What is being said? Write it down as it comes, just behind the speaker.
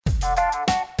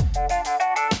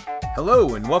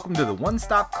Hello, and welcome to the One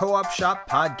Stop Co-op Shop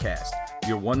podcast,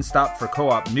 your one stop for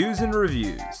co-op news and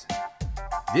reviews.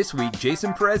 This week,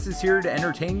 Jason Perez is here to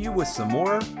entertain you with some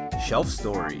more shelf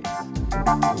stories.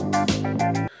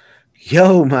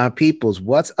 Yo, my peoples,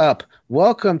 what's up?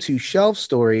 Welcome to Shelf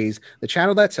Stories, the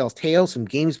channel that tells tales from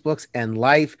games, books, and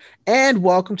life. And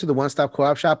welcome to the One Stop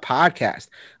Co-op Shop podcast.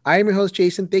 I am your host,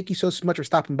 Jason. Thank you so much for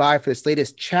stopping by for this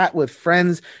latest chat with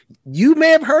friends. You may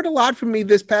have heard a lot from me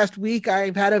this past week.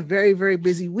 I've had a very, very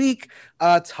busy week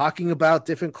talking about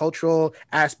different cultural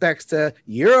aspects to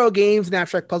Euro games and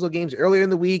abstract puzzle games earlier in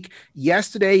the week.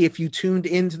 Yesterday, if you tuned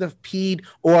into the feed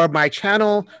or my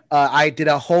channel, I did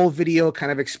a whole video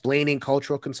kind of explaining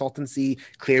cultural consultancy,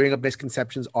 clearing up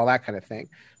misconceptions, all that kind of thing.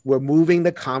 We're moving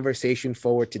the conversation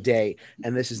forward today,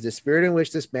 and this is the spirit in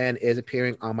which this man is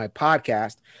appearing on my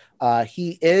podcast.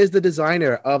 He is the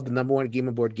designer of the #1 Game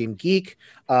and Board Game Geek,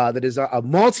 a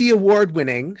multi-award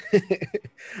winning.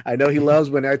 I know he loves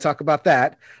when I talk about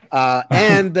that.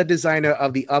 And the designer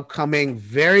of the upcoming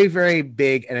very, very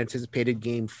big and anticipated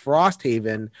game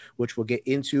Frosthaven, which we'll get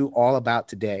into all about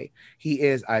today. He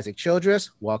is Isaac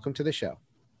Childress. Welcome to the show.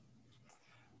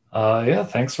 Yeah,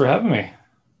 thanks for having me.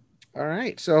 All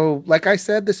right. So, like I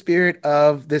said, the spirit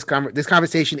of this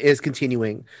conversation is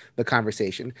continuing the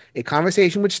conversation. A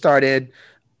conversation which started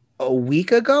a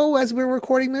week ago as we were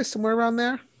recording this, somewhere around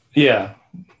there. Yeah.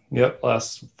 Yep.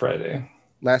 Last Friday,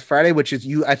 which is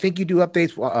I think you do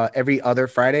updates every other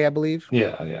Friday, I believe.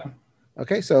 Yeah.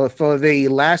 Okay. So for the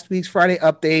last week's Friday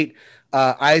update,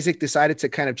 Isaac decided to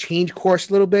kind of change course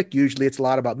a little bit. Usually it's a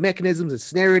lot about mechanisms and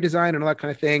scenario design and all that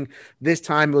kind of thing. This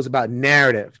time it was about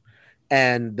narrative.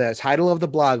 And the title of the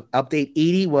blog, Update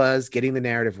 80, was Getting the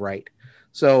Narrative Right.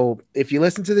 So if you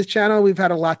listen to this channel, we've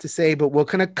had a lot to say, but we'll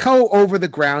kind of go over the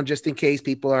ground just in case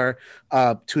people are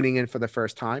tuning in for the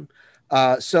first time.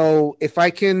 So if I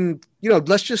can,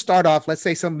 let's just start off. Let's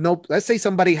say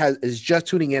somebody is just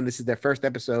tuning in. This is their first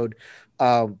episode.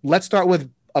 Let's start with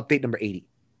update number 80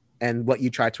 and what you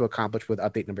tried to accomplish with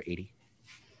update number 80.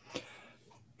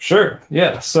 Sure.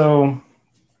 Yeah. So,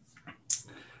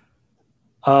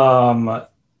 the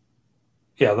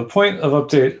point of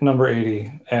update number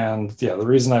 80, and the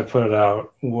reason I put it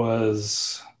out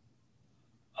was,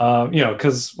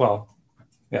 because because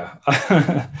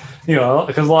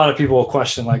a lot of people will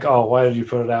question like, oh, why did you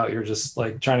put it out? You're just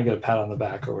like trying to get a pat on the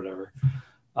back or whatever.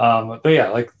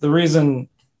 The reason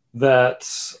that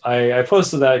I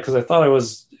posted that because I thought it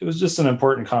was just an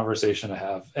important conversation to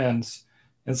have, and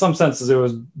in some senses it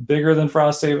was bigger than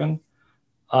Frosthaven.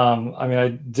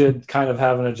 I did kind of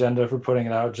have an agenda for putting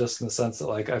it out, just in the sense that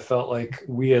like I felt like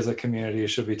we as a community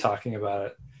should be talking about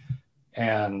it,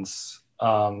 and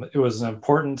it was an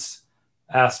important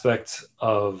aspect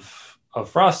of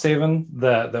Frosthaven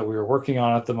that we were working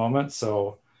on at the moment.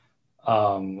 So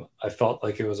I felt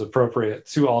like it was appropriate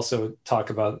to also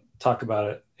talk about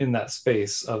it in that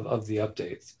space of the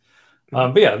updates. The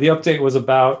update was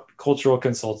about cultural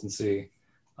consultancy.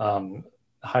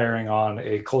 Hiring on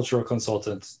a cultural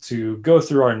consultant to go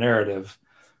through our narrative,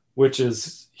 which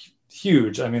is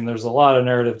huge. I mean, there's a lot of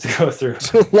narrative to go through.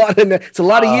 It's a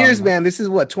lot of years, man. This is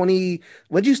what, 20,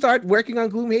 when did you start working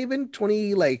on Gloomhaven?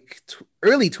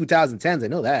 Early 2010s. I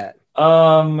know that.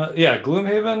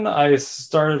 Gloomhaven, I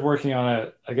started working on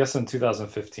it, I guess in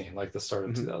 2015, like the start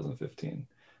of 2015.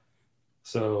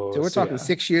 So we're talking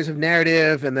 6 years of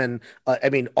narrative, and then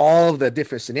all of the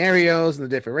different scenarios and the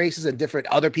different races and different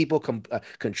other people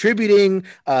contributing.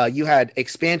 You had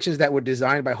expansions that were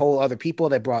designed by whole other people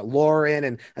that brought lore in,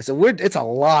 and so it's a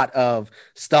lot of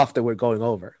stuff that we're going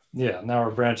over. Yeah, now we're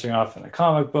branching off into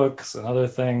comic books and other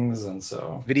things, and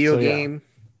video game.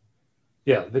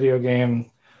 Yeah, video game.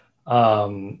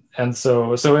 And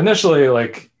so initially,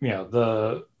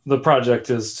 the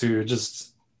project is to just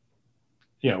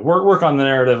work on the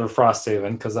narrative of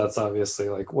Frosthaven, because that's obviously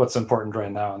like what's important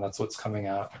right now, and that's what's coming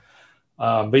out.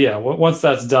 Once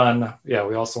that's done, we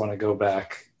also want to go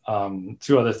back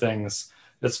to other things.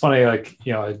 It's funny, I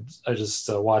just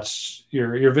watched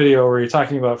your video where you're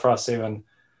talking about Frosthaven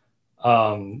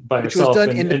by Which yourself. was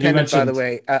done independent, by the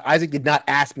way. Isaac did not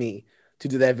ask me to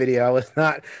do that video. I was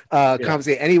not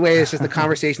compensated anyway. It's just a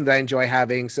conversation that I enjoy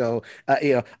having. So,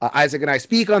 Isaac and I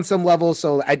speak on some level.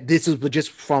 So this was just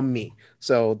from me.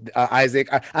 So Isaac,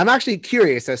 I'm actually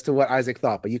curious as to what Isaac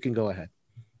thought, but you can go ahead.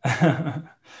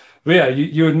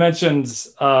 You had mentioned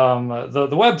the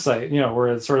website, where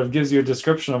it sort of gives you a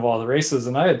description of all the races,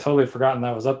 and I had totally forgotten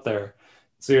that was up there.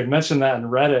 So you had mentioned that in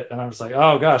Reddit, and I was like,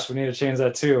 oh gosh, we need to change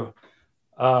that too.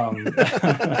 So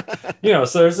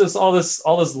there's all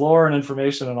this lore and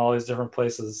information in all these different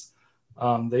places.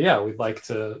 We'd like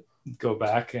to go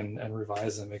back and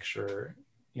revise and make sure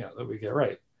that we get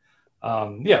right.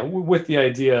 With the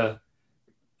idea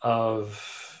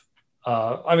of,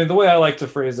 the way I like to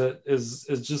phrase it is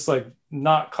just like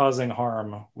not causing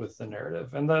harm with the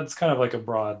narrative. And that's kind of like a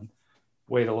broad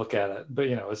way to look at it. But,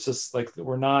 it's just like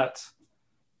we're not,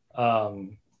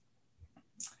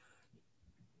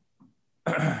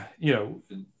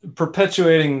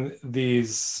 perpetuating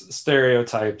these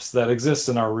stereotypes that exist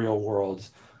in our real world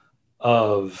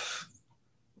of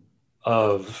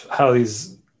how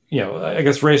these, I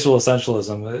guess racial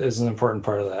essentialism is an important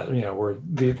part of that, where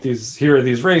here are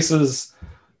these races,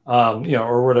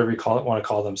 or whatever you want to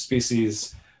call them,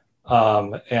 species,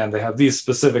 and they have these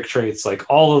specific traits, like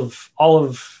all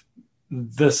of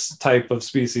this type of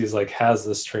species like has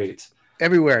this trait.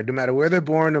 Everywhere, no matter where they're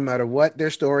born, no matter what their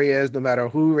story is, no matter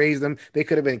who raised them, they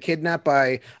could have been kidnapped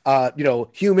by,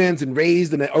 humans and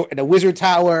raised in a wizard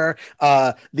tower.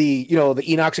 The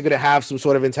Enochs are going to have some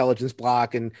sort of intelligence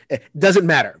block, and it doesn't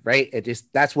matter, right?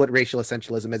 That's what racial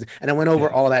essentialism is. And I went over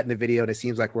all that in the video, and it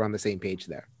seems like we're on the same page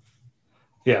there.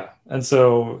 Yeah, and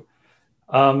so,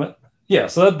 so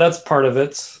that's part of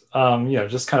it.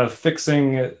 Just kind of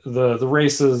fixing the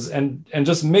races and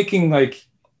just making like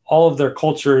all of their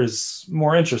cultures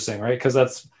more interesting, right? Because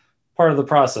that's part of the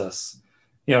process.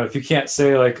 If you can't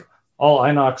say like all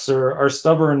Inox are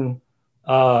stubborn,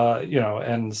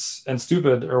 and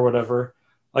stupid or whatever,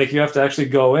 like you have to actually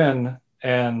go in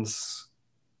and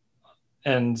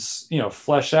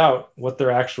flesh out what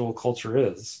their actual culture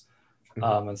is.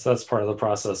 And so that's part of the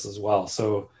process as well.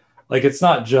 So like, it's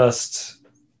not just,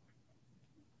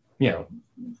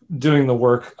 doing the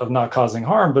work of not causing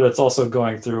harm, but it's also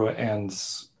going through and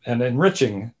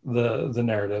enriching the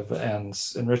narrative and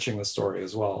enriching the story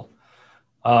as well.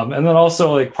 And then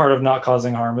also like part of not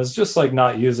causing harm is just like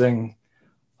not using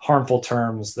harmful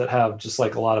terms that have just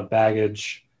like a lot of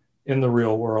baggage in the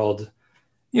real world,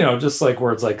 just like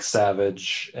words like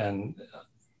savage and,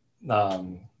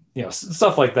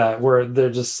 stuff like that, where they're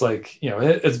just like,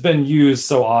 it's been used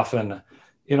so often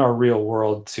in our real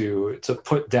world to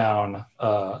put down,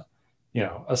 a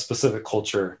specific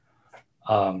culture.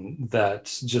 That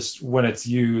just when it's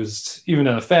used, even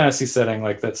in a fantasy setting,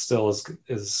 like that still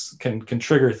can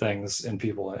trigger things in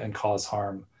people and cause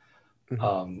harm,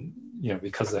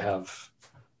 because they have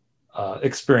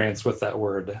experience with that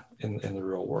word in the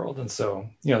real world. And so,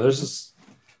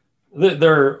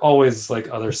 there are always like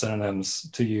other synonyms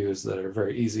to use that are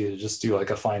very easy to just do like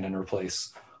a find and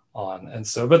replace on. And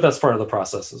so, but that's part of the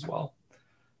process as well.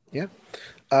 Yeah.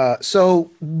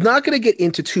 So not going to get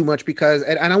into too much because,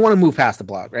 and I want to move past the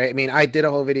blog, right? I mean, I did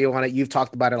a whole video on it. You've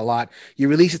talked about it a lot. You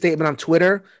released a statement on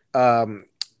Twitter,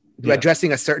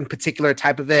 addressing a certain particular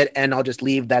type of it. And I'll just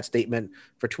leave that statement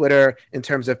for Twitter in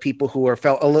terms of people who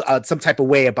felt some type of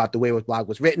way about the way the blog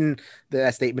was written.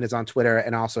 That statement is on Twitter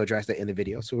and also addressed it in the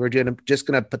video. So we're just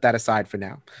going to put that aside for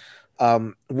now.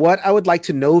 What I would like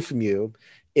to know from you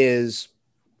is,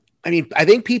 I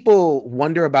think people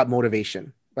wonder about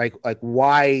motivation. Like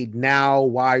why now?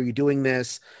 Why are you doing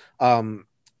this? I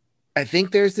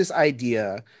think there's this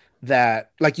idea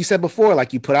that, like you said before,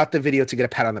 like you put out the video to get a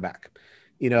pat on the back,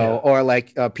 or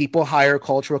like people hire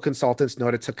cultural consultants in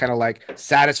order to kind of like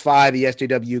satisfy the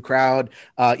SJW crowd.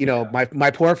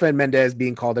 My poor friend Mendez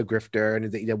being called a grifter,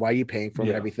 and why are you paying for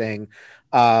everything?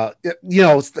 Stuff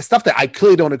that I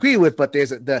clearly don't agree with, but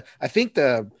I think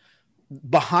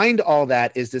behind all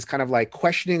that is this kind of like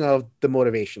questioning of the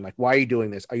motivation. Like, why are you doing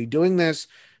this? Are you doing this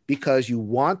because you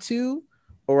want to,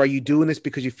 or are you doing this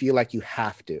because you feel like you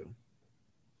have to?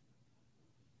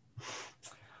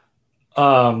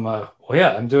 I'm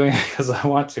doing it because I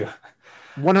want to.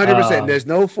 100%. There's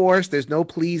no force. There's no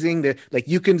pleasing. Like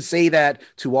you can say that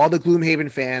to all the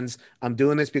Gloomhaven fans. I'm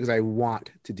doing this because I want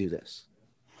to do this.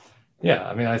 Yeah.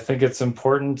 I think it's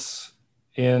important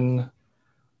in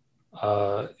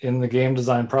the game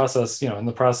design process, in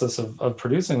the process of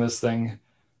producing this thing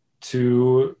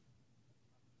to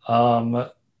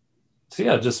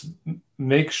just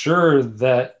make sure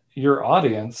that your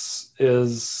audience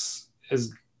is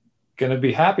going to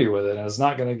be happy with it and is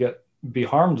not going to be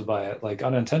harmed by it, like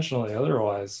unintentionally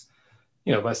otherwise,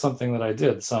 by something that I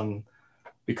did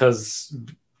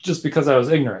because I was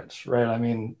ignorant, right? I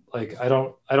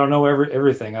don't know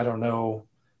everything. I don't know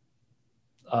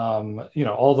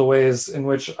all the ways in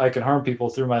which I can harm people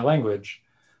through my language.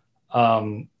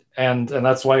 And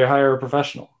that's why you hire a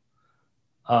professional.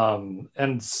 I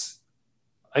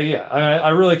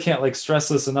really can't like stress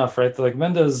this enough, right? Like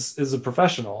Mendez is a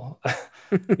professional.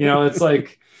 It's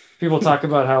like people talk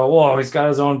about how, he's got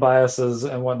his own biases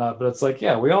and whatnot, but it's like,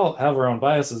 yeah, we all have our own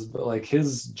biases, but like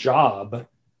his job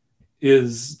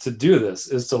is to do this,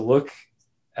 is to look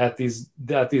at these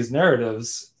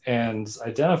narratives and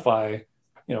identify,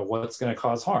 what's going to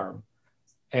cause harm.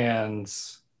 And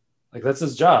like, that's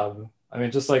his job. I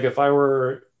mean, just like if I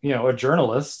were, a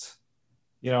journalist,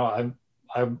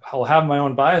 I'll have my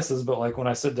own biases, but like when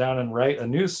I sit down and write a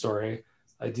news story,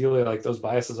 ideally like those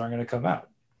biases aren't going to come out.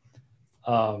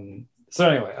 So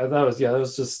anyway,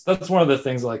 that's one of the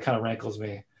things that like kind of rankles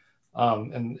me.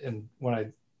 And when I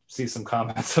see some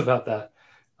comments about that,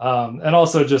 and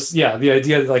also just, the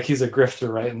idea that like he's a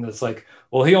grifter, right? And it's like,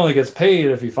 well, he only gets paid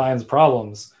if he finds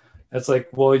problems. It's like,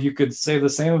 well, you could say the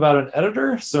same about an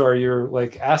editor. So are you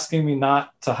like asking me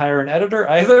not to hire an editor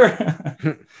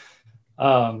either?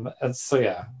 And so,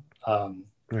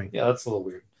 right. Yeah, that's a little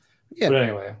weird. Yeah. But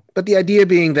anyway. But the idea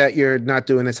being that you're not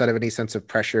doing this out of any sense of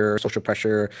pressure, social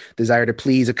pressure, desire to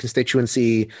please a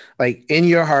constituency. Like in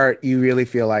your heart, you really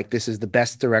feel like this is the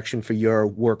best direction for your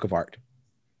work of art.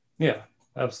 Yeah,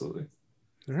 absolutely.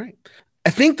 All right. I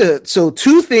think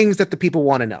two things that the people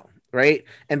want to know, right?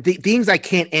 And things I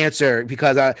can't answer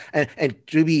because and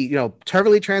to be,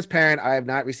 totally transparent, I have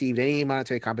not received any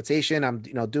monetary compensation. I'm,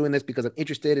 doing this because I'm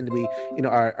interested and we,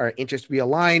 our interests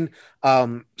realign.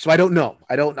 So I don't know.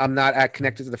 I'm not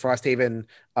connected to the Frosthaven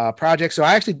project. So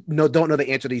I actually don't know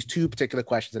the answer to these two particular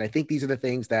questions. And I think these are the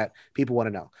things that people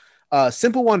want to know.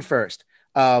 Simple one first.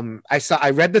 I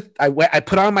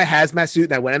put on my hazmat suit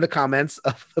and I went in the comments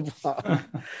of the blog.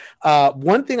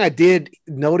 One thing I did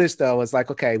notice though was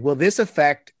like, okay, will this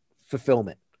affect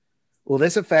fulfillment? Will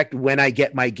this affect when I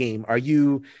get my game? Are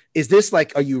you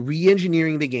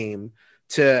re-engineering the game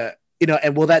to,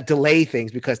 and will that delay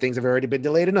things because things have already been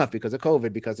delayed enough because of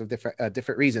COVID, because of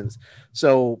different reasons?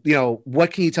 So,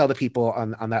 what can you tell the people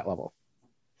on that level?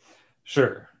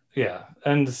 Sure. Yeah.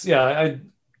 And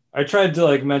I tried to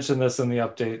like mention this in the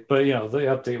update, but the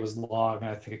update was long and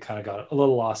I think it kind of got a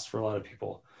little lost for a lot of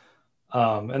people.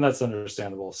 And that's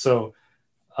understandable. So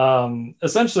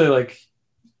essentially like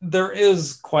there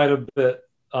is quite a bit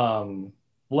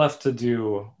left to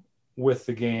do with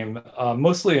the game,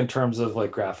 mostly in terms of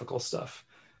like graphical stuff,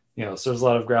 so there's a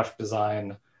lot of graphic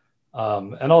design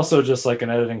and also just like an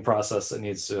editing process that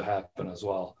needs to happen as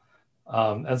well.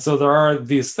 And so there are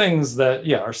these things that,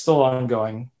 are still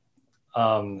ongoing.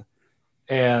 And,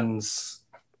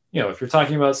 if you're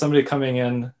talking about somebody coming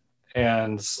in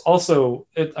and also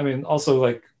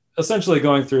like essentially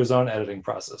going through his own editing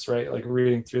process, right? Like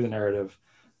reading through the narrative,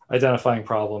 identifying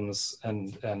problems,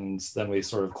 and then we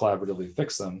sort of collaboratively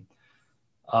fix them.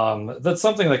 That's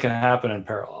something that can happen in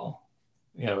parallel.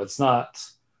 It's not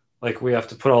like we have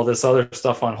to put all this other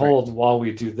stuff on hold while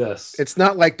we do this. It's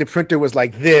not like the printer was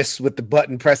like this with the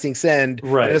button pressing send.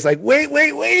 Right. And it's like, wait.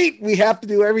 We have to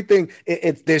do everything.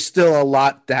 There's still a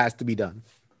lot that has to be done.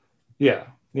 Yeah.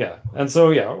 Yeah. And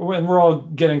so, and we're all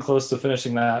getting close to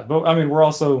finishing that. But I mean, we're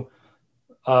also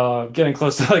getting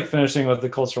close to like finishing with the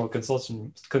cultural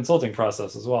consulting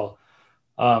process as well.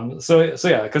 So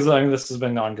yeah, because I mean, this has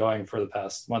been ongoing for the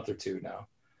past month or two now.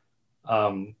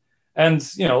 And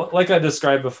like I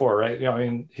described before, right? I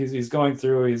mean, he's going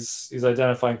through, he's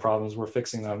identifying problems, we're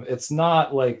fixing them. It's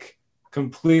not like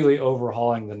completely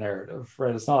overhauling the narrative,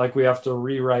 right? It's not like we have to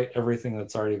rewrite everything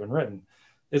that's already been written.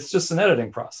 It's just an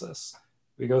editing process.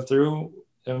 We go through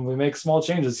and we make small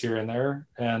changes here and there,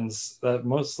 and that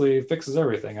mostly fixes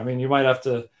everything. I mean, you might have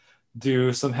to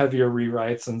do some heavier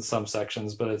rewrites in some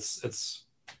sections, but it's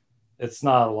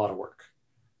not a lot of work.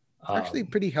 Actually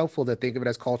pretty helpful to think of it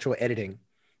as cultural editing.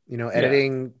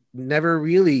 Editing never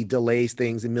really delays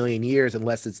things a million years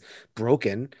unless it's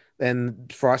broken. And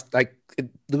Gloomhaven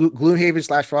 /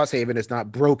 Frosthaven is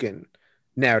not broken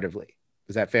narratively.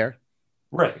 Is that fair?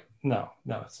 Right. No,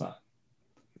 it's not.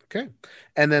 Okay.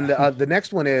 And then the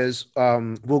next one is,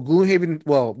 will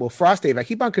Frosthaven, I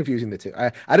keep on confusing the two.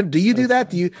 I don't, do you do that?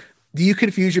 Do you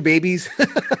confuse your babies?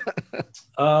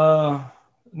 No,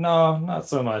 not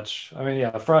so much. I mean,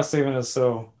 Frosthaven is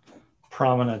so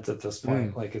prominent at this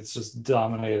point. Like it's just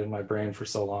dominated my brain for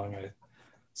so long.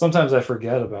 Sometimes I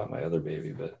forget about my other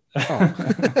baby, but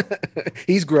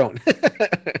he's grown.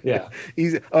 Yeah,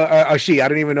 he's or she. I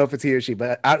don't even know if it's he or she,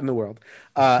 but out in the world.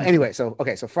 Anyway, so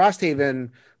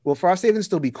Frosthaven. Will Frosthaven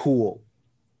still be cool?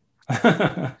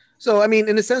 So I mean,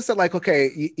 in the sense that like,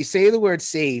 okay, you say the word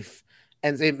safe,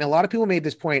 and a lot of people made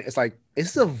this point. It's like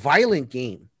it's a violent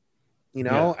game.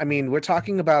 I mean, we're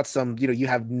talking about some, you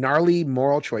have gnarly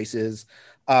moral choices.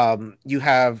 You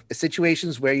have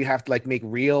situations where you have to like make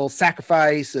real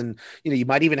sacrifice, and you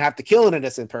might even have to kill an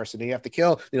innocent person. You have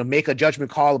to make a judgment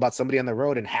call about somebody on the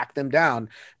road and hack them down.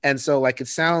 And so like it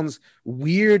sounds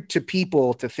weird to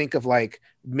people to think of like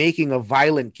making a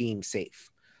violent game safe.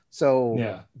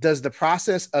 So does the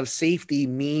process of safety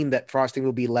mean that Frosting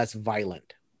will be less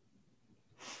violent?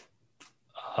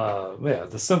 Yeah,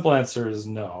 the simple answer is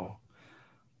no.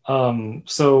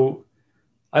 So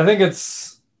I think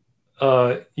it's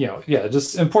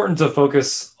just important to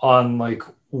focus on like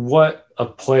what a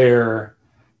player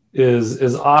is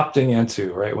opting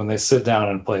into, right, when they sit down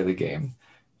and play the game.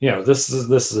 This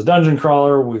is a dungeon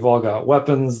crawler. We've all got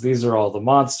weapons. These are all the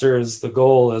monsters. The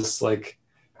goal is like,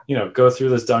 go through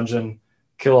this dungeon,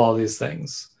 kill all these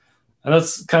things. And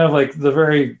that's kind of like the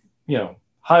very,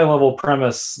 high level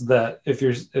premise that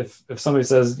if somebody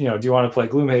says, do you want to play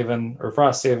Gloomhaven or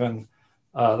Frosthaven?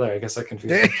 There, I guess I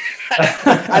confused them.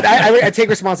 I take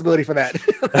responsibility for that.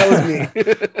 That was me.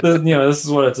 This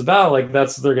is what it's about. Like,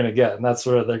 that's what they're going to get, and that's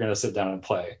where they're going to sit down and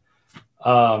play.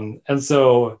 And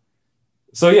so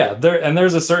yeah,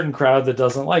 there's a certain crowd that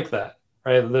doesn't like that,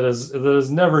 right? That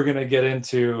is never going to get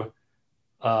into,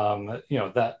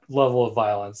 that level of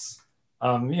violence.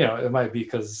 It might be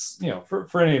because,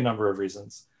 for any number of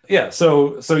reasons. Yeah.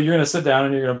 So you're going to sit down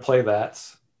and you're going to play that.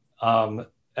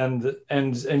 And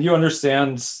you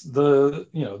understand the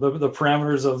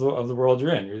parameters of the world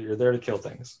you're in. You're there to kill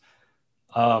things.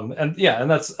 And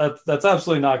that's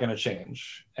absolutely not going to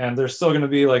change. And there's still going to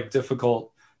be like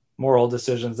difficult moral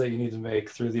decisions that you need to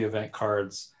make through the event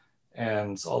cards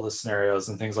and all the scenarios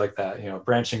and things like that.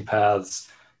 Branching paths.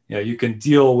 You can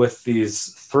deal with these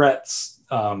threats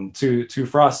to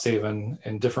Frosthaven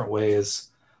in different ways,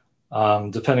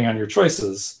 depending on your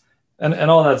choices.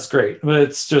 And all that's great, but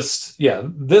it's just,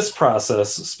 this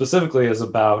process specifically is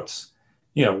about,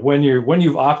 when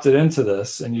you've opted into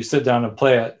this and you sit down and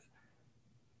play it,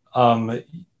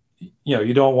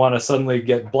 you don't want to suddenly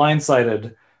get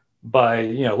blindsided by,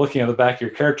 looking at the back of your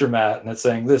character mat and it's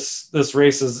saying this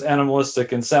race is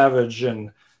animalistic and savage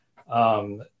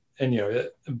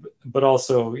but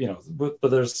also, but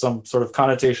there's some sort of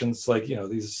connotations like,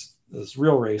 this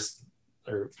real race,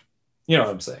 or what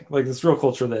I'm saying, like this real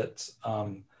culture that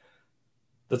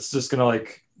that's just gonna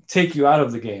like take you out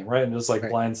of the game, right, and just like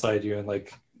blindside you, and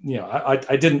like,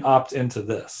 I didn't opt into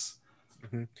this.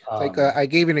 Like I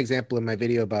gave an example in my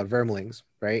video about Vermlings,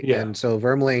 right? Yeah. And so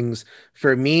Vermlings,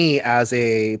 for me as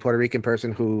a Puerto Rican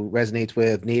person who resonates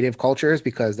with native cultures,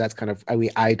 because that's kind of,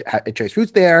 I trace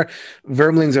roots there.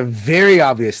 Vermlings are very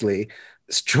obviously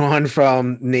drawn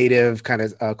from native kind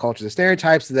of cultures and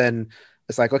stereotypes. Then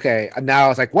it's like, okay,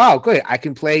 now it's like, wow, good, I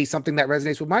can play something that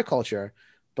resonates with my culture,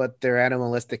 but they're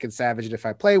animalistic and savage. And if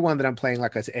I play one, then I'm playing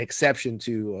like an exception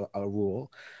to a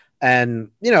rule. And,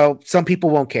 some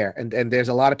people won't care. And there's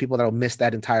a lot of people that'll miss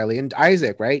that entirely. And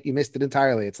Isaac, right? You missed it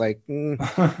entirely. It's like,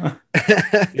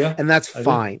 Yeah, and that's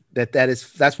fine.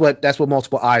 That's what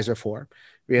multiple eyes are for,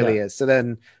 really is. So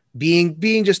then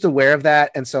being just aware of that.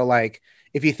 And so like,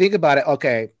 if you think about it,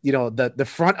 okay, the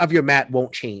front of your mat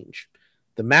won't change.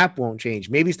 The map won't change.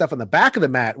 Maybe stuff on the back of the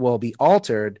mat will be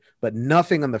altered, but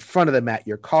nothing on the front of the mat,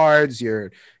 your cards,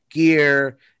 your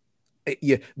gear,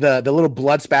 the little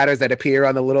blood spatters that appear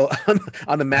on the little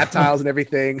on the mat tiles and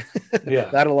everything.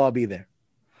 That'll all be there.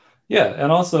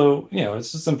 And also,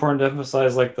 it's just important to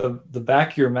emphasize like the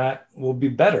back of your mat will be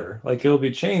better. Like, it'll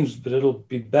be changed, but it'll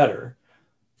be better.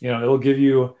 It'll give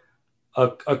you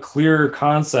a clear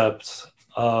concept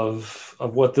of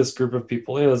what this group of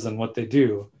people is and what they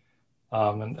do,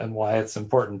 and why it's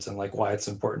important, and like why it's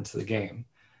important to the game,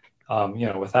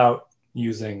 without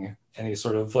using any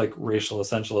sort of like racial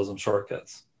essentialism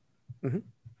shortcuts.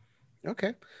 Mm-hmm.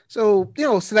 Okay. So,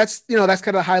 so that's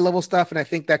kind of high level stuff. And I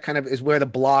think that kind of is where the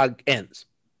blog ends.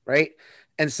 Right.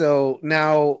 And so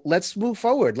now let's move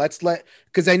forward.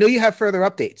 Because I know you have further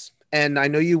updates, and I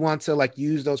know you want to like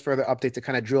use those further updates to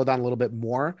kind of drill down a little bit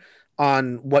more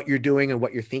on what you're doing and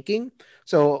what you're thinking.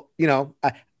 So,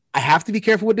 I have to be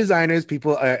careful with designers,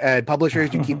 people,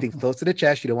 publishers. You keep things close to the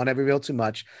chest. You don't want to reveal too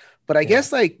much. But I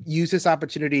guess like use this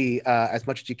opportunity as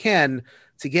much as you can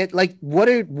to get like, what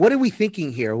are we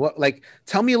thinking here?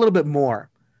 Tell me a little bit more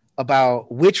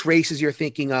about which races you're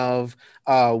thinking of.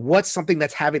 What's something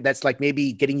that's like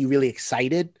maybe getting you really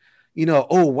excited?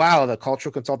 Oh wow, the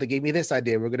cultural consultant gave me this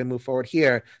idea. We're going to move forward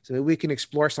here, so maybe we can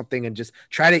explore something and just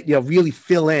try to really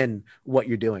fill in what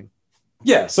you're doing.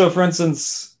 Yeah. So for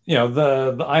instance, the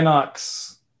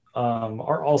Inox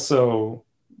are also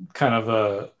kind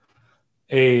of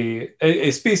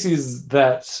a species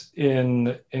that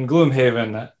in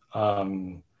Gloomhaven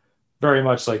very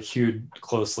much like hewed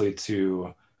closely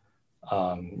to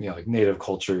like native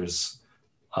cultures.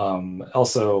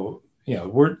 Also,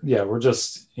 we're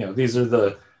just these are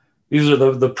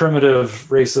the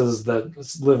primitive races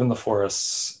that live in the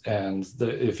forests, and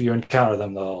if you encounter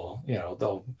them,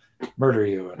 they'll murder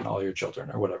you and all your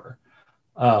children or whatever.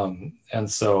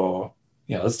 And so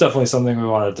it's definitely something we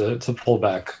wanted to pull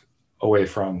back away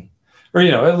from, or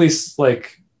at least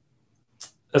like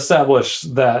establish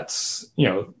that,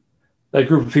 that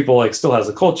group of people like still has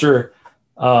a culture.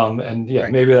 And yeah,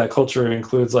 Right. maybe that culture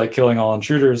includes like killing all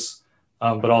intruders,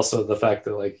 but also the fact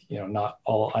that like, not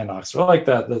all Inox are like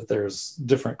that there's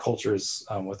different cultures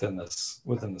within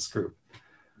this group.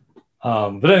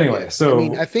 But anyway, Yeah. I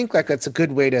mean, I so think like that's a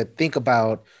good way to think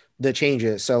about the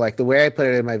changes. So like the way I put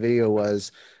it in my video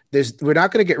was we're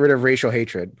not going to get rid of racial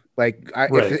hatred. Like right.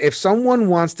 if someone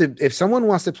wants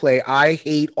to play I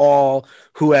hate all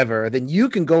whoever, then you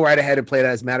can go right ahead and play that.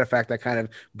 As a matter of fact, that kind of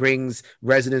brings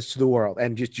resonance to the world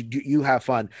and just you have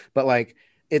fun. But like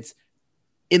it's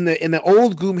in the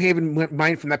old Gloomhaven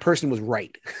mind from that person was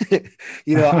right.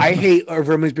 I hate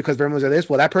Vermillions because Vermillions are this.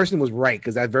 Well, that person was right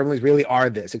because that Vermillions really are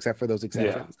this, except for those Yeah.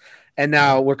 exceptions. And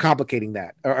now we're complicating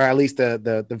that, or at least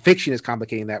the fiction is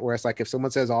complicating that. Whereas like if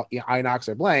someone says all Inox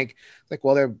are blank, it's like,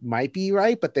 well, there might be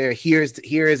right, but here is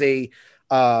here's a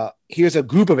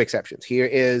group of exceptions. Here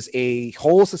is a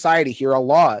whole society. Here are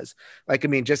laws. Like, I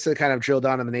mean, just to kind of drill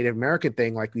down on the Native American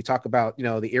thing, like we talk about,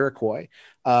 the Iroquois.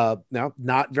 Now,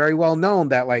 not very well known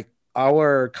that like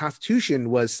our constitution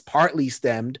was partly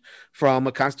stemmed from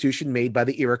a constitution made by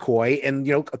the Iroquois and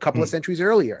a couple of centuries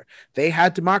earlier. They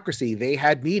had democracy, they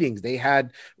had meetings, they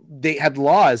had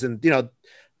laws, and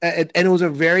and it was a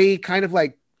very kind of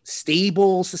like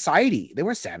stable society. They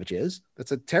weren't savages.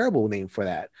 That's a terrible name for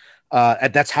that.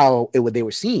 And that's how they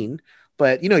were seen.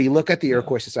 But you look at the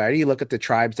Iroquois society, you look at the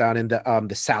tribes down in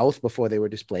the South before they were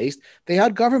displaced. They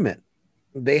had government,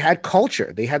 they had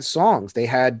culture, they had songs, they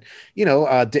had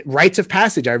rites of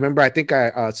passage. I remember, I think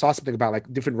I saw something about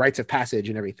like different rites of passage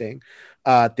and everything,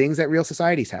 things that real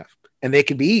societies have, and they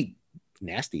can be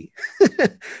nasty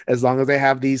as long as they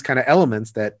have these kind of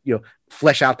elements that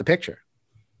flesh out the picture.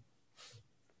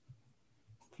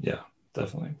 Yeah,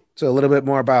 definitely. So a little bit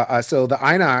more about so the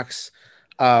Inox.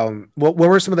 What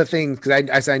were some of the things?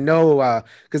 Because I know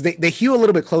because they hew a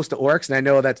little bit close to orcs, and I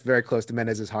know that's very close to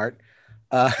Menez's heart.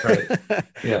 Right.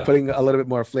 Yeah. Putting a little bit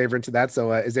more flavor into that.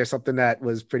 So, is there something that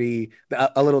was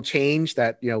a little change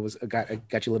that was got you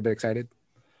a little bit excited?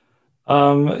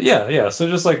 Yeah. So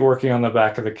just like working on the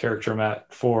back of the character mat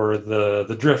for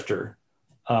the Drifter,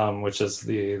 which is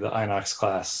the Inox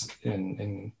class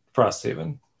in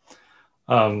Frosthaven.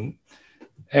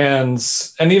 And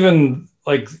even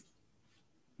like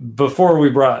before we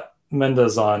brought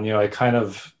Mendez on, I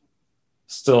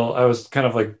was kind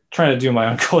of like trying to do my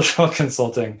own cultural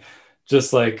consulting,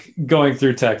 just like going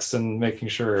through text and making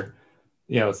sure,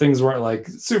 things weren't like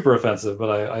super offensive,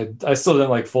 but I still didn't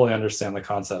like fully understand the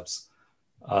concepts,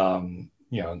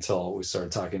 until we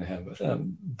started talking to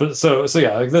him. But so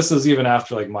yeah, like this is even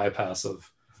after like my pass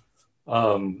of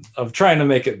trying to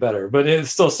make it better, but it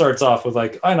still starts off with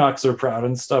like Inox are proud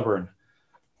and stubborn.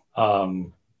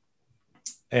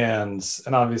 And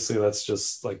obviously that's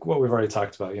just like what we've already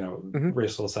talked about,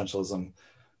 racial essentialism.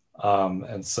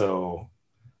 And so,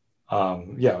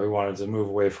 we wanted to move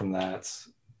away from that.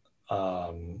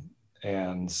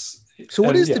 So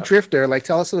what is the Drifter? Like,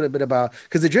 tell us a little bit about,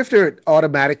 because the Drifter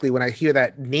automatically, when I hear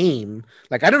that name,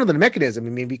 like, I don't know the mechanism,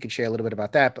 and maybe you could share a little bit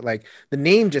about that, but like the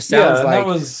name just sounds like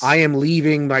I am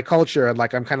leaving my culture, and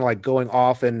like I'm kind of like going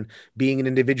off and being an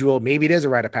individual. Maybe it is a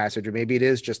rite of passage, or maybe it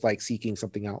is just like seeking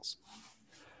something else.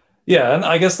 Yeah, and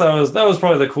I guess that was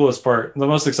probably the coolest part, the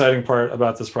most exciting part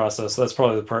about this process. That's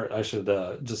probably the part I should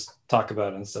just talk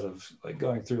about instead of like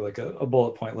going through like a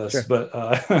bullet point list. Sure. But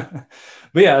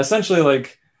but yeah, essentially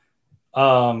like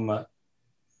the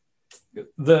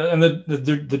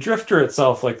Drifter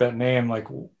itself, like that name, like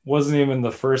wasn't even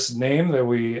the first name that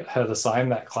we had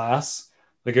assigned that class.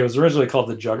 Like it was originally called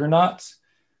the Juggernaut,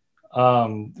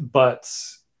 but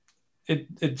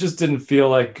it just didn't feel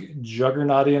like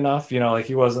juggernauty enough, like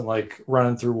he wasn't like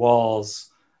running through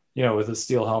walls, with a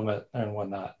steel helmet and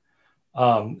whatnot.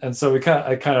 And so I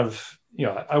kind of,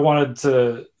 I wanted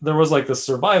to, there was like the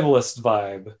survivalist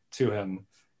vibe to him.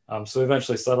 So we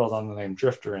eventually settled on the name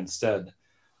Drifter instead.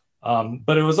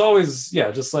 But it was always,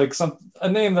 just like a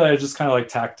name that I just kind of like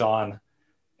tacked on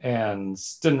and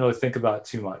didn't really think about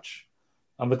too much.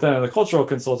 But then in the cultural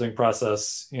consulting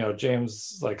process,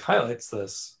 James like highlights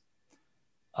this.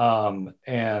 And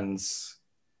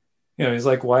he's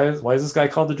like, why is this guy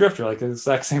called the Drifter? Like the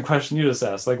exact same question you just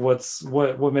asked. Like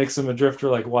what makes him a drifter?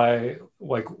 Like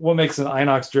what makes an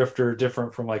Inox drifter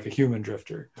different from like a human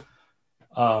drifter?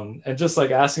 And just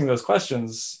like asking those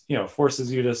questions,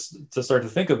 forces you to start to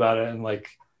think about it and like,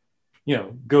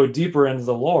 go deeper into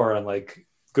the lore and like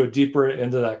go deeper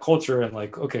into that culture and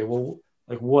like, okay, well,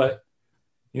 like what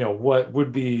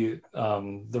would be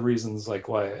the reasons like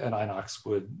why an Inox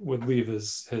would leave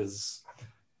his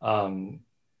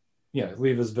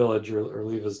leave his village or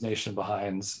leave his nation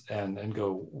behind and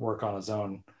go work on his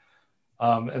own.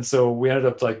 And so we ended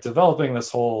up like developing this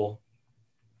whole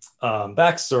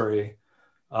backstory,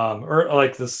 or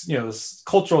like this, this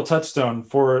cultural touchstone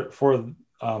for the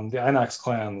Inox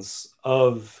clans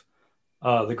of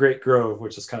the Great Grove,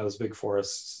 which is kind of this big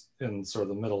forest in sort of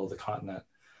the middle of the continent,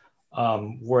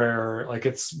 where like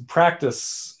it's a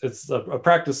practice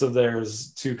of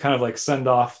theirs to kind of like send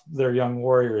off their young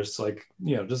warriors to like,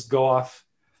 just go off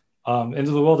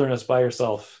into the wilderness by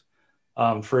yourself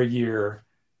for a year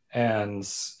and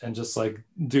just like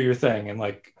do your thing and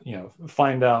like,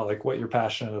 find out like what you're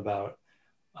passionate about.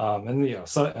 And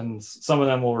some of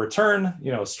them will return,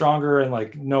 stronger and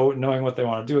like knowing what they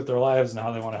want to do with their lives and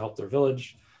how they want to help their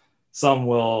village. Some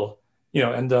will,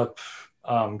 end up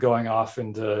going off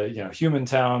into human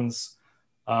towns,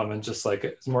 and just like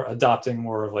it's adopting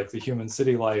more of like the human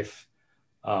city life,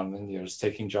 and just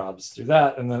taking jobs through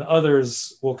that. And then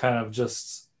others will kind of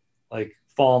just like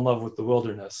fall in love with the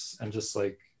wilderness and just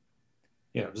like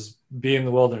just be in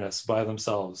the wilderness by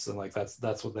themselves, and like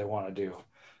that's what they want to do.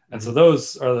 And so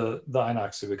those are the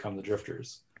Inox who become the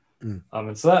Drifters.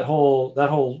 And so that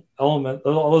whole element,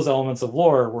 all those elements of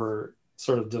lore were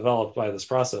sort of developed by this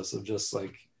process of just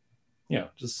like,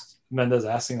 just Mendez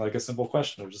asking like a simple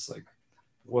question of just like,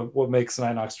 what makes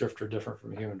an Inox Drifter different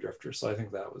from a human Drifter? So I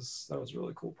think that was a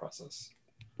really cool process.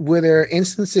 Were there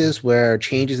instances where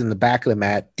changes in the back of the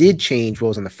mat did change what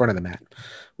was on the front of the mat?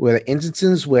 Were there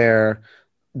instances where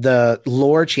the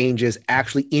lore changes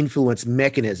actually influence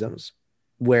mechanisms,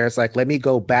 where it's like, let me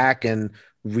go back and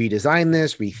redesign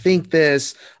this, rethink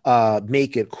this,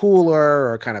 make it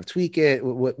cooler or kind of tweak it?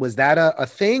 Was that a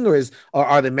thing, or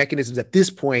are the mechanisms at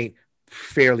this point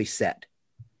fairly set?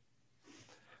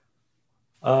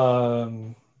 Yeah,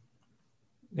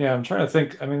 I'm trying to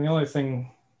think. I mean, the only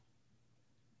thing,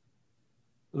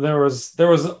 there was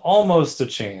almost a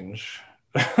change.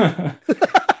 But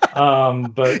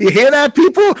you hear that,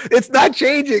 people? It's not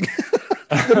changing.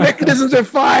 The mechanisms are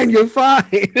fine. You're fine.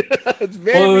 It's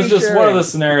very well, it was just one of the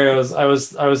scenarios. I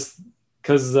was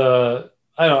because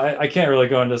I can't really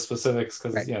go into specifics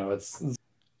because right. It's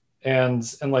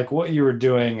and like what you were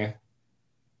doing,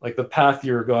 like the path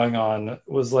you were going on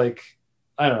was like,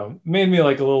 I don't know, made me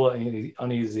like a little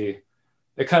uneasy.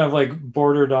 It kind of like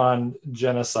bordered on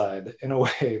genocide in a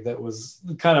way that was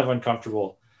kind of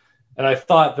uncomfortable. And I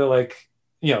thought that like,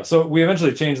 so we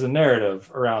eventually changed the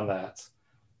narrative around that.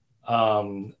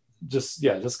 Just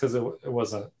because it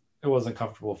wasn't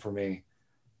comfortable for me.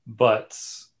 But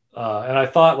and I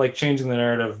thought like changing the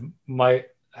narrative might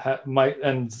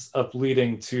end up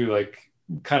leading to like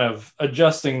kind of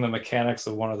adjusting the mechanics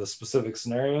of one of the specific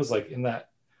scenarios, like in that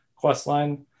quest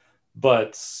line.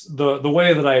 But the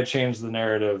way that I had changed the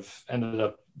narrative ended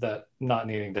up that not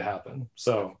needing to happen.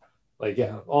 So like,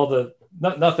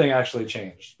 nothing actually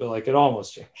changed, but like it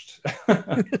almost changed.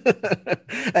 I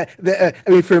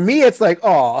mean, for me, it's like,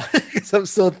 oh, because I'm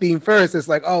still theme first. It's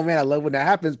like, oh man, I love when that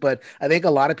happens. But I think a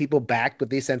lot of people back with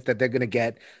the sense that they're going to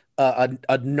get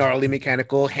a gnarly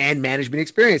mechanical hand management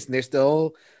experience, and they're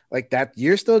still like that.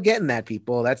 You're still getting that,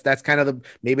 people. That's kind of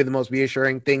maybe the most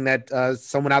reassuring thing that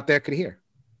someone out there could hear.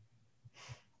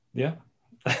 Yeah.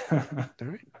 All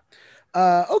right.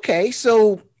 Okay,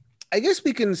 so I guess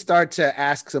we can start to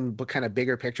ask some kind of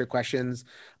bigger picture questions,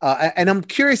 and I'm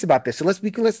curious about this. So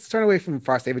let's turn away from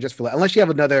Frosthaven just for unless you have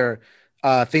another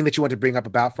thing that you want to bring up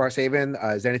about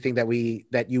Frosthaven. Is there anything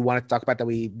that you wanted to talk about that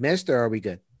we missed, or are we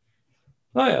good?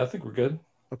 Oh yeah, I think we're good.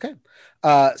 Okay.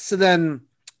 So then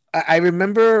I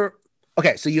remember.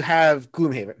 Okay, so you have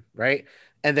Gloomhaven, right?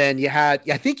 And then you had,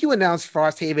 I think you announced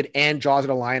Frosthaven and Jaws of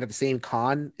the Lion at the same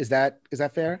con. Is that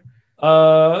fair?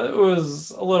 It was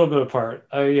a little bit apart.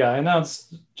 I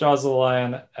announced Jaws of the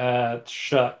Lion at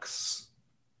Shucks,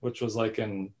 which was like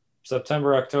in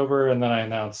September, October, and then I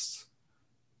announced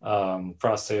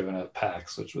Frosthaven at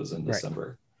PAX, which was in December.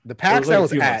 Right. The PAX so I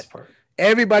was at,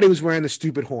 everybody was wearing the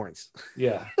stupid horns.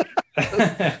 Yeah.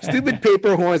 Stupid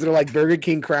paper horns that are like Burger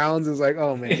King crowns. It's like,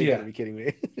 oh man, you gotta be kidding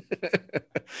me.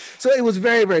 So it was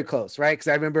very, very close, right? Because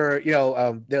I remember,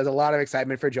 there was a lot of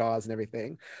excitement for Jaws and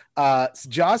everything. So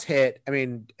Jaws hit. I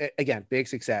mean, again, big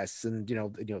success, and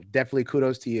definitely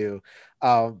kudos to you.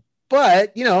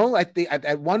 But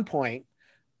at one point,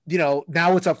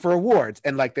 now it's up for awards,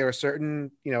 and like there are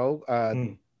certain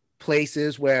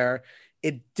places where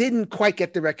it didn't quite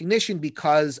get the recognition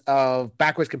because of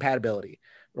backwards compatibility.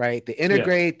 Right, they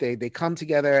integrate, they come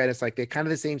together, and it's like they're kind of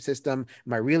the same system.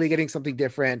 Am I really getting something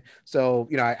different? So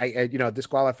I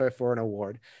disqualify for an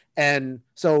award, and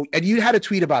you had a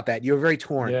tweet about that. You were very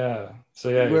torn. Yeah, so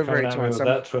yeah, you were very torn with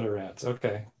that Twitter rant.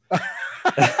 Okay.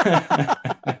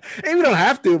 And we don't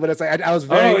have to, but it's like I was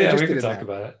very interested we can in talk that.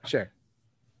 about it. Sure.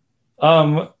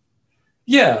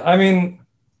 Yeah, I mean,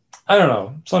 I don't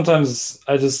know. Sometimes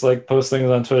I just like post things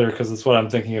on Twitter because it's what I'm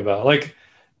thinking about. Like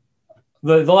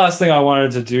the last thing I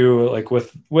wanted to do, like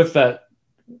with that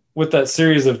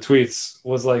series of tweets,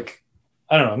 was like,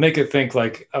 I don't know, make it think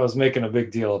like I was making a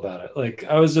big deal about it. Like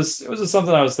it was just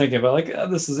something I was thinking about. Like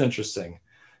this is interesting.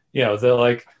 The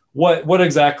like what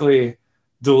exactly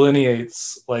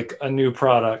delineates like a new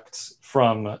product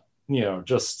from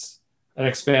just an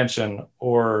expansion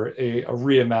or a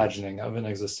reimagining of an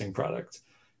existing product.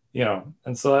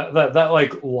 And so that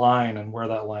like line and where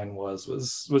that line was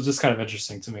just kind of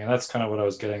interesting to me, and that's kind of what I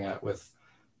was getting at with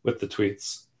the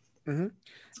tweets. Mm-hmm.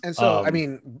 And so, I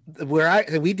mean,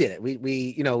 we did it.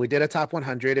 We did a top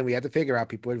 100, and we had to figure out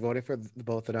people were voting for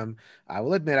both of them. I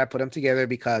will admit, I put them together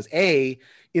because when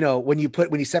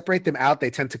you separate them out,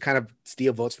 they tend to kind of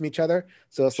steal votes from each other.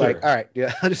 So it's like, all right,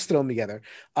 yeah, I'll just throw them together.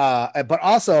 But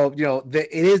also, it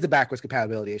is the backwards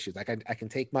compatibility issues. Like I can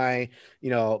take my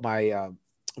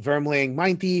Vermling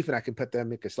Mind Thief, and I can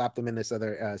slap them in this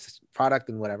other product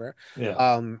and whatever.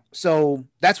 Yeah. So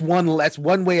that's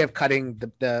one way of cutting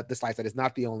the slice. That is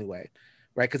not the only way,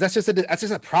 right? Because that's just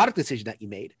a product decision that you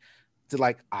made. To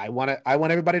like, I want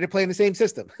everybody to play in the same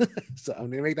system, so I'm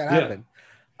gonna make that happen.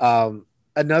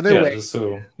 Another way.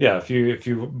 If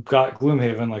you got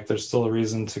Gloomhaven, like there's still a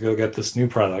reason to go get this new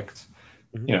product,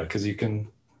 because you can,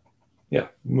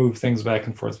 move things back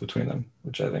and forth between them,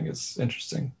 which I think is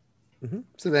interesting. Mm-hmm.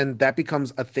 So then that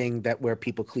becomes a thing where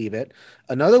people cleave it.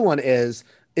 Another one is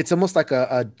it's almost like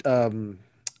a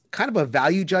kind of a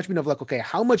value judgment of like, okay,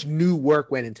 how much new work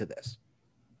went into this?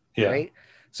 Yeah. Right.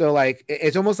 So like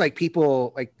it's almost like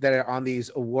people like that are on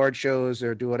these award shows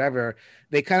or do whatever,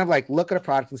 they kind of like look at a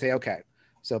product and say, okay,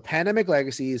 so Pandemic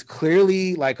Legacy is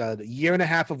clearly like a year and a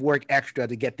half of work extra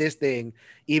to get this thing,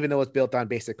 even though it's built on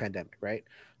basic Pandemic, right?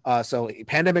 So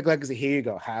Pandemic Legacy, here you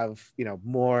go, have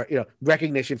more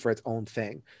recognition for its own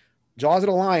thing. Jaws of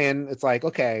the Lion, it's like,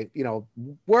 okay,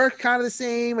 work kind of the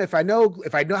same. If I know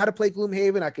how to play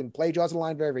Gloomhaven, I can play Jaws of the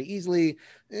Lion very, very easily.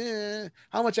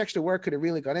 How much extra work could have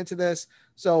really gone into this?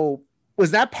 So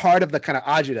was that part of the kind of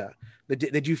agita?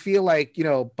 Did you feel like,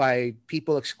 by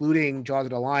people excluding Jaws of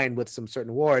the Lion with some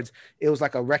certain awards, it was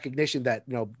like a recognition that,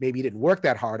 maybe you didn't work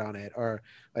that hard on it, or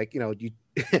like, you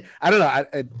I don't know.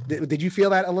 Did you feel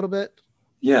that a little bit?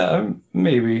 Yeah,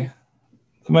 maybe.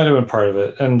 That might have been part of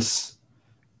it. And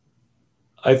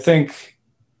I think,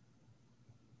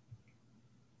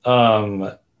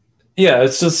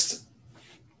 it's just,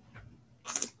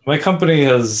 my company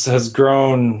has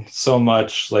grown so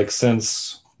much, like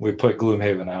since we put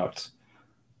Gloomhaven out.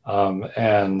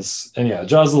 And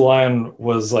Jaws of the Lion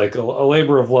was like a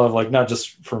labor of love, like not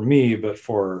just for me, but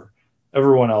for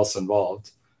everyone else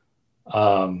involved.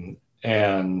 And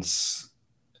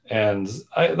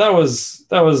that was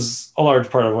a large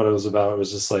part of what it was about. It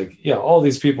was just like, all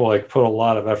these people like put a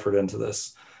lot of effort into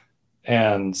this,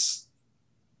 and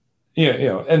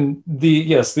and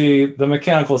the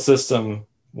mechanical system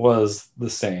was the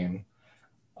same,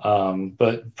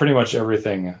 but pretty much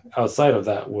everything outside of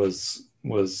that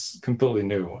was completely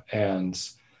new. And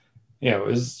it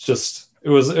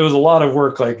was a lot of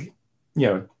work, like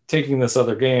taking this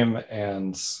other game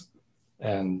and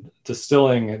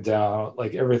distilling it down,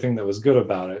 like everything that was good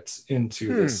about it,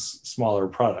 into this smaller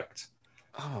product.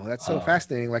 Oh, that's so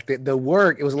fascinating. Like the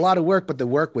work, it was a lot of work, but the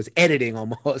work was editing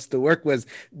almost. The work was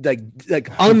like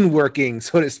unworking,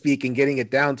 so to speak, and getting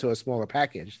it down to a smaller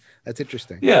package. That's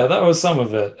interesting. Yeah, that was some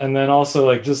of it. And then also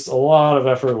like just a lot of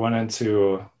effort went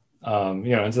into,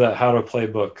 into that how to play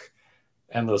book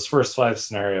and those first 5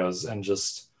 scenarios, and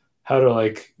just how to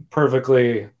like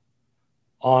perfectly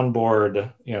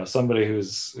onboard somebody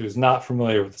who's not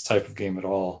familiar with this type of game at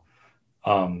all,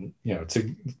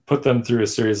 to put them through a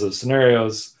series of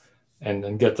scenarios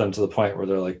and get them to the point where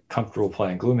they're like comfortable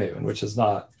playing Gloomhaven, which is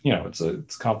not, it's a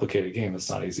complicated game.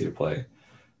 It's not easy to play,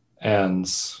 and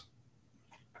so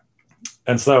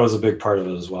that was a big part of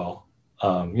it as well.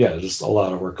 Just a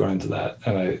lot of work going into that.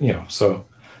 And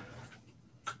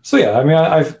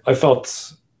I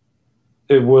felt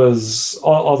it was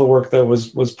all the work that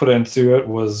was put into it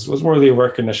was worthy of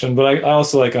recognition. But I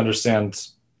also like understand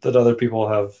that other people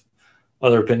have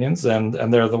other opinions, and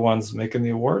they're the ones making the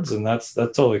awards, and that's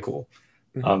totally cool.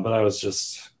 Mm-hmm. But I was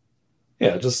just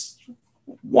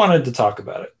wanted to talk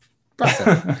about it.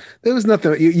 There was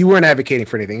nothing, you weren't advocating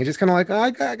for anything. It's just kind of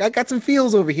like, I got some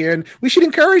feels over here, and we should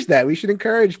encourage that. We should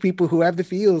encourage people who have the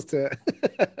feels to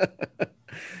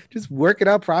just work it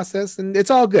out, process, and it's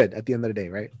all good at the end of the day,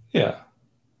 right? Yeah.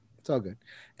 It's all good.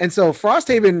 And so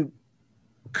Frosthaven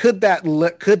could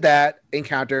that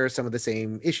encounter some of the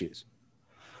same issues?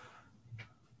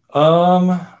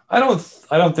 I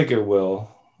don't think it will.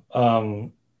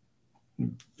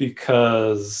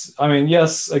 Because I mean,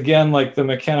 yes, again, like the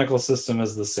mechanical system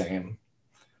is the same.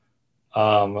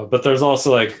 But there's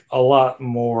also like a lot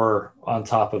more on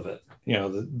top of it. You know,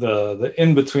 the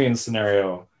in-between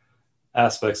scenario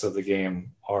aspects of the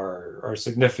game are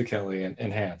significantly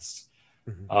enhanced.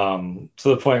 To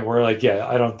the point where, like, yeah,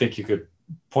 I don't think you could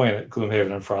point at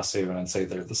Gloomhaven and Frosthaven and say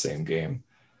they're the same game.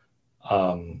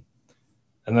 And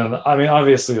then, I mean,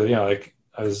 obviously, you know, like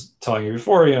I was telling you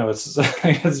before, you know, it's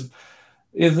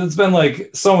been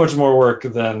like so much more work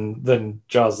than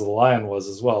Jaws of the Lion was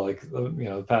as well. Like, you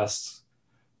know, the past,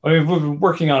 I mean, we've been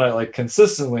working on it like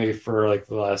consistently for like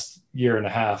the last year and a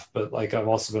half, but like I've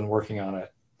also been working on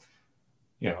it,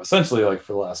 you know, essentially like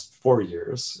for the last 4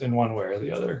 years in one way or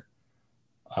the other.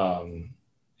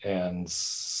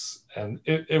 And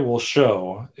it will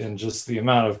show in just the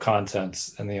amount of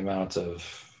content and the amount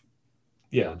of,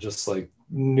 yeah, just like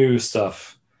new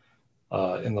stuff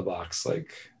in the box.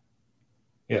 Like,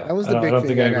 yeah, That was the I big don't thing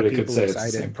think that got anybody could people say it's the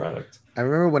excited. same product. I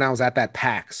remember when I was at that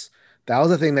PAX, that was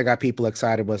the thing that got people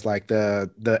excited, was like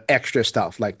the extra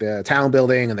stuff, like the town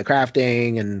building and the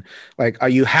crafting, and like, are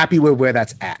you happy with where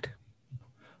that's at?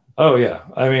 Oh yeah,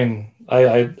 I mean,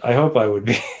 I hope I would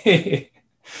be,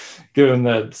 given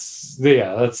that,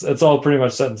 yeah, it's all pretty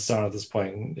much set in stone at this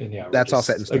point, and yeah, we're That's all just,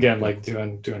 set in stone. again, Yeah. like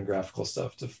doing graphical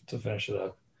stuff to finish it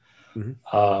up.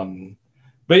 Mhm.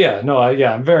 But yeah, no,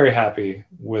 I'm very happy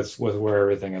with where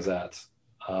everything is at.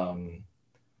 Like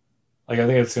I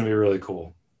think it's gonna be really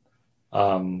cool.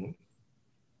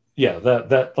 Yeah,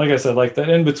 that like I said, like that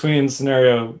in between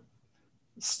scenario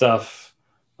stuff,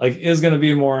 like is gonna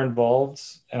be more involved,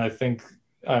 and I think,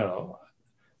 I don't know,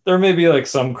 there may be like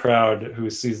some crowd who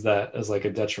sees that as like a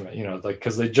detriment, you know, like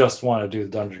because they just want to do the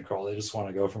dungeon crawl, they just want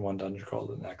to go from one dungeon crawl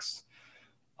to the next.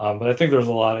 But I think there's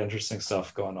a lot of interesting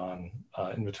stuff going on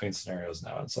in between scenarios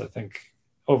now, and so I think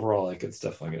overall, like it's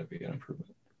definitely going to be an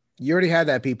improvement. You already had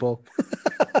that, people.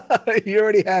 You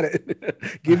already had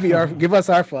it. Give us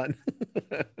our fun.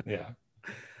 Yeah.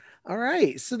 All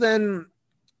right. So then,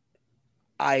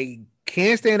 I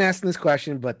can't stand asking this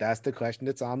question, but that's the question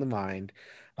that's on the mind.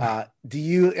 Do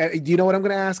you know what I'm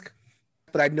going to ask?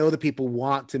 But I know the people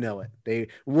want to know it.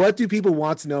 What do people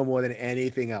want to know more than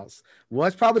anything else?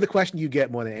 What's probably the question you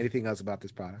get more than anything else about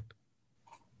this product?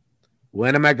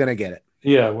 When am I going to get it?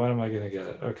 Yeah, when am I going to get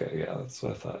it? Okay, yeah, that's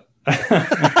what I thought.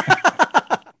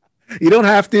 You don't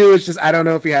have to. It's just, I don't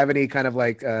know if you have any kind of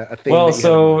like a thing. Well,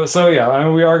 so yeah, I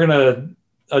mean, we are going to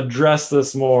address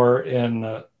this more in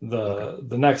the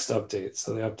next update.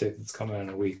 So the update that's coming in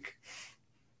a week.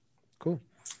 Cool.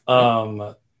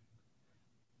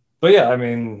 But yeah, I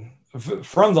mean,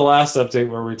 from the last update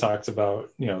where we talked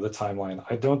about, you know, the timeline,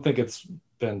 I don't think it's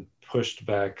been pushed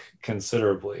back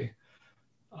considerably.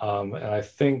 And I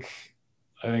think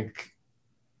our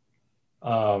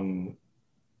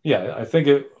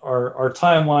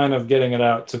timeline of getting it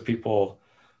out to people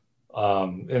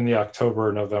in the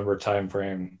October-November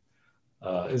timeframe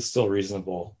is still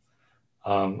reasonable.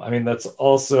 I mean, that's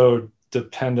also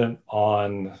dependent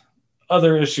on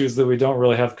other issues that we don't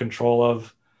really have control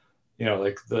of. You know,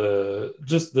 like the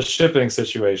shipping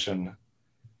situation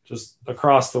just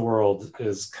across the world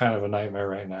is kind of a nightmare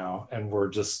right now. And we're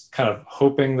just kind of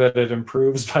hoping that it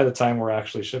improves by the time we're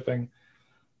actually shipping.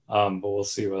 But we'll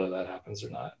see whether that happens or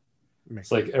not.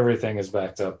 It's like everything is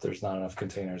backed up. There's not enough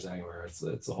containers anywhere.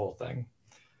 It's a whole thing.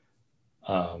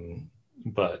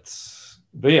 But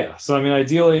yeah, so I mean,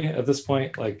 ideally at this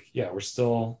point, like, yeah, we're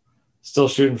still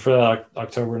shooting for that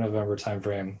October, November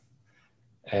timeframe.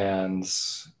 And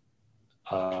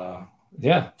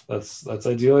yeah, that's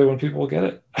ideally when people will get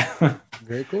it.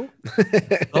 Very cool.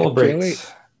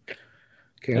 Celebrate.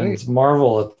 Can't wait.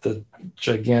 Marvel at the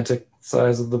gigantic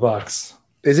size of the box.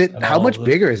 Is it, how much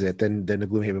bigger is it than the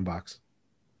Gloomhaven box?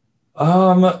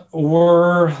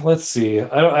 Let's see.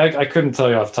 I couldn't tell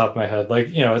you off the top of my head. Like,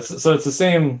 you know, it's the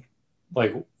same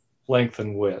like length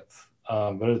and width,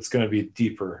 but it's going to be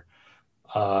deeper.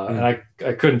 And I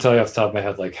couldn't tell you off the top of my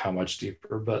head like how much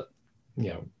deeper, but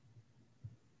you know,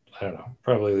 I don't know,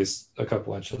 probably at least a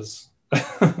couple inches.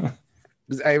 I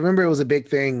remember it was a big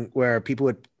thing where people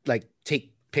would like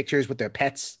take pictures with their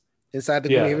pets inside the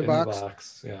Gloomhaven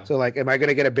box. Yeah. So like, am I going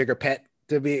to get a bigger pet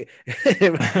to be?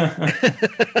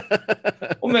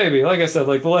 Well, maybe. Like I said,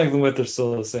 like the length and width are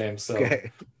still the same. So,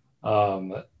 okay.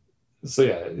 So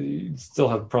yeah, you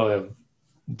still probably have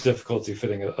difficulty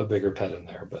fitting a bigger pet in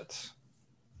there, but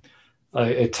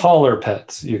a taller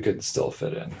pet you could still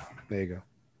fit in. There you go.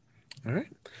 All right.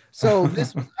 So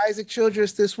this was Isaac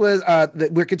Childress. This was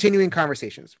we're continuing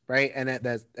conversations, right? And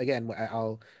that's again,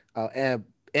 I'll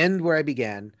end where I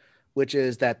began, which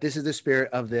is that this is the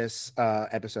spirit of this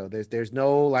episode. There's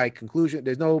no like conclusion.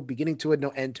 There's no beginning to it, no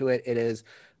end to it. It is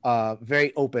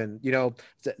very open. You know,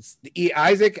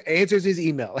 Isaac answers his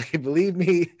email. Believe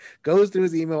me, goes through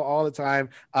his email all the time.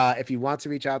 If you want to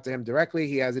reach out to him directly,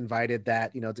 he has invited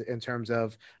that, you know, in terms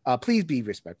of please be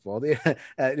respectful.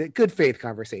 Good faith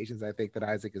conversations. I think that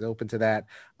Isaac is open to that.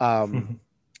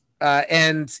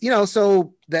 And you know,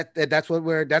 so that's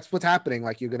what's happening.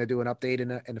 Like, you're going to do an update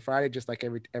in the Friday, just like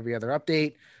every other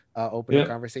update, opening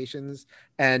conversations,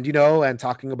 and you know, and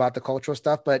talking about the cultural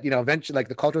stuff. But you know, eventually, like,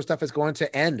 the cultural stuff is going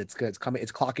to end. It's coming.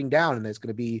 It's clocking down, and there's going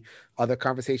to be other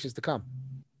conversations to come.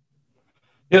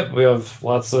 Yep, we have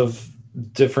lots of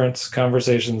different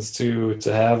conversations to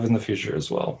have in the future as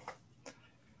well.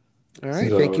 All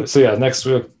right, thank you. So yeah, next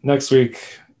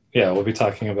week. Yeah, we'll be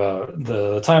talking about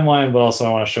the timeline, but also I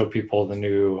want to show people the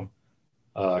new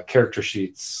character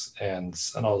sheets and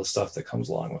all the stuff that comes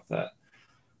along with that,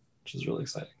 which is really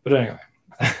exciting. But anyway.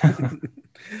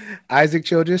 Isaac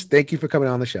Childress, thank you for coming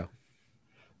on the show.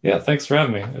 Yeah, thanks for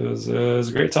having me. It was a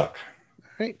great talk.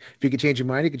 All right. If you could change your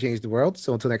mind, you could change the world.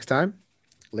 So until next time,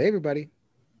 lay everybody.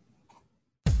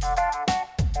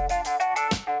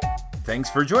 Thanks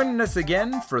for joining us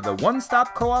again for the One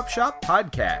Stop Co-op Shop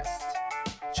podcast.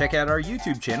 Check out our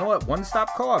YouTube channel at One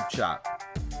Stop Co-op Shop.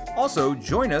 Also,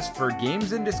 join us for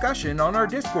games and discussion on our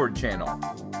Discord channel.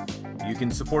 You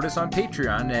can support us on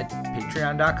Patreon at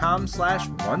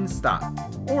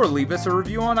patreon.com/onestop, or leave us a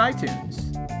review on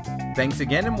iTunes. Thanks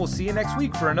again, and we'll see you next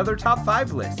week for another Top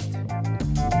 5 list.